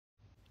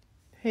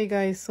Hey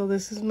guys, so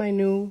this is my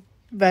new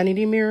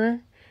vanity mirror.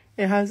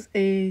 It has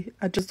a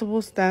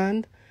adjustable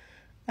stand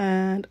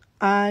and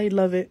I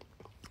love it.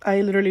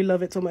 I literally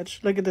love it so much.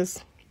 Look at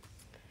this.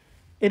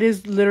 It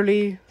is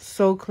literally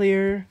so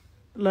clear.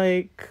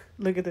 Like,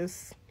 look at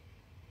this.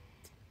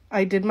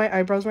 I did my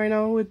eyebrows right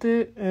now with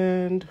it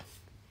and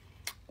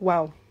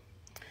wow.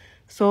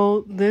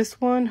 So this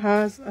one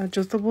has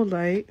adjustable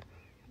light.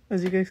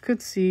 As you guys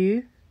could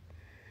see,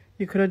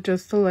 you could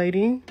adjust the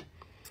lighting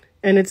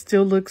and it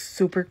still looks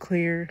super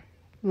clear.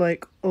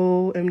 Like,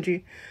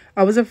 OMG.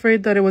 I was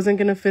afraid that it wasn't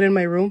gonna fit in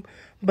my room,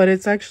 but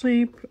it's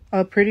actually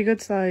a pretty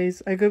good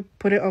size. I could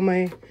put it on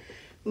my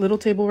little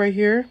table right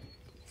here,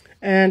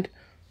 and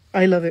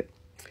I love it.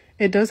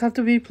 It does have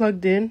to be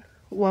plugged in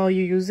while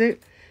you use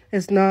it.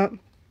 It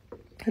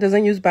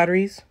doesn't use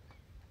batteries,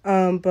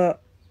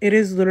 but it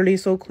is literally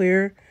so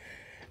clear,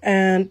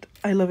 and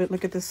I love it.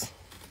 Look at this.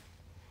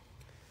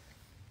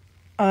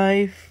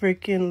 I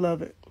freaking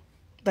love it.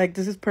 Like,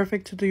 this is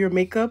perfect to do your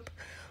makeup.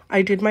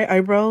 I did my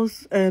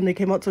eyebrows and they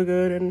came out so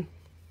good, and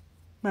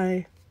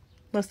my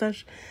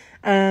mustache,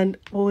 and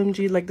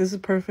OMG, like, this is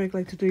perfect,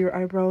 like, to do your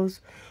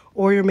eyebrows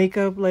or your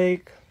makeup.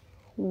 Like,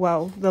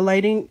 wow, the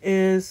lighting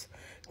is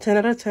 10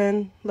 out of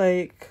 10.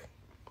 Like,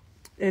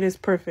 it is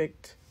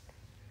perfect.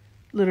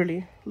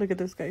 Literally, look at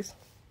this, guys.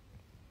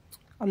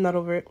 I'm not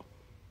over it.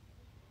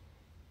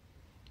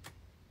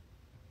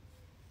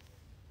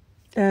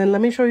 And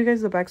let me show you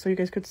guys the back so you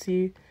guys could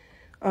see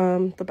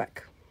the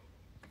back.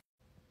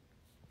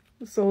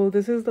 So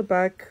this is the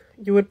back.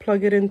 You would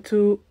plug it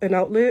into an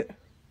outlet.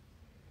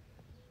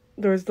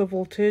 There's the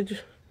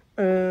voltage,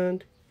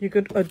 and you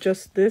could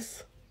adjust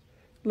this.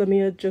 Let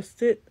me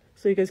adjust it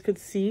so you guys could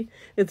see.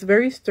 It's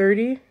very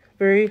sturdy,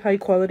 very high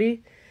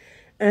quality,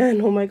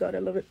 and oh my god, I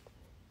love it.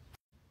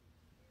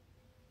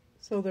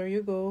 So there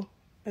you go.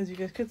 As you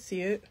guys could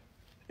see it,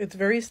 it's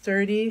very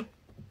sturdy.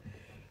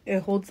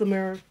 It holds the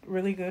mirror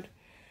really good,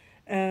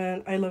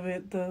 and I love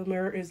it. The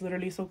mirror is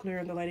literally so clear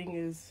and the lighting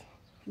is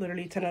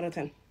literally 10 out of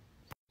 10.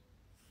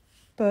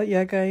 But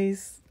yeah,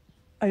 guys,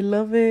 I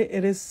love it.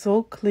 It is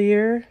so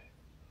clear.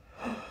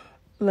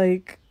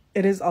 Like,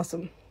 it is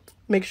awesome.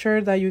 Make sure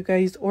that you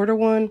guys order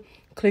one.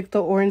 Click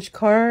the orange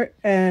card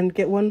and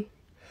get one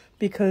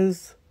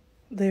because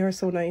they are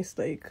so nice.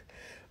 Like,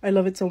 I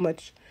love it so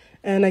much.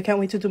 And I can't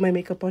wait to do my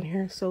makeup on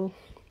here. So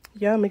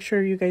yeah, make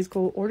sure you guys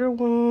go order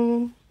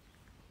one.